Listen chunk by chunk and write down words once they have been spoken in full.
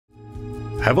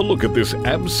Have a look at this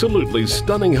absolutely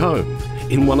stunning home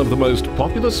in one of the most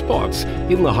popular spots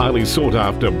in the highly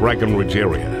sought-after Bracken Ridge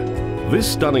area.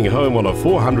 This stunning home on a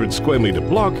 400 square metre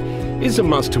block is a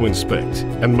must to inspect,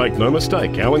 and make no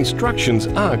mistake, our instructions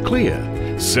are clear.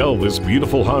 Sell this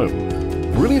beautiful home.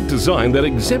 Brilliant design that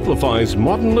exemplifies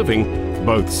modern living,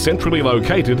 both centrally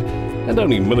located and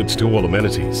only minutes to all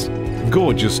amenities.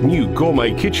 Gorgeous new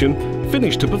gourmet kitchen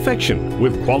finished to perfection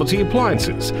with quality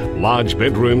appliances, large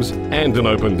bedrooms and an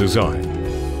open design.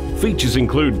 Features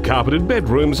include carpeted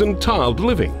bedrooms and tiled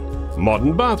living,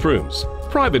 modern bathrooms,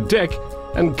 private deck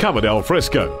and covered al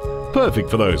fresco, perfect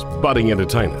for those budding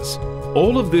entertainers.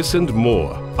 All of this and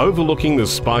more, overlooking the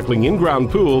sparkling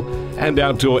in-ground pool and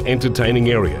outdoor entertaining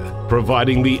area,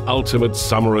 providing the ultimate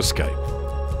summer escape.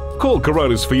 Call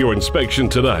Coronas for your inspection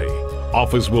today.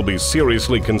 Offers will be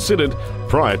seriously considered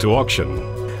prior to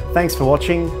auction. Thanks for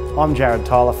watching. I'm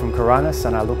Jarrod from Coronas,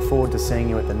 and I look forward to seeing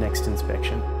you at the next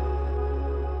inspection.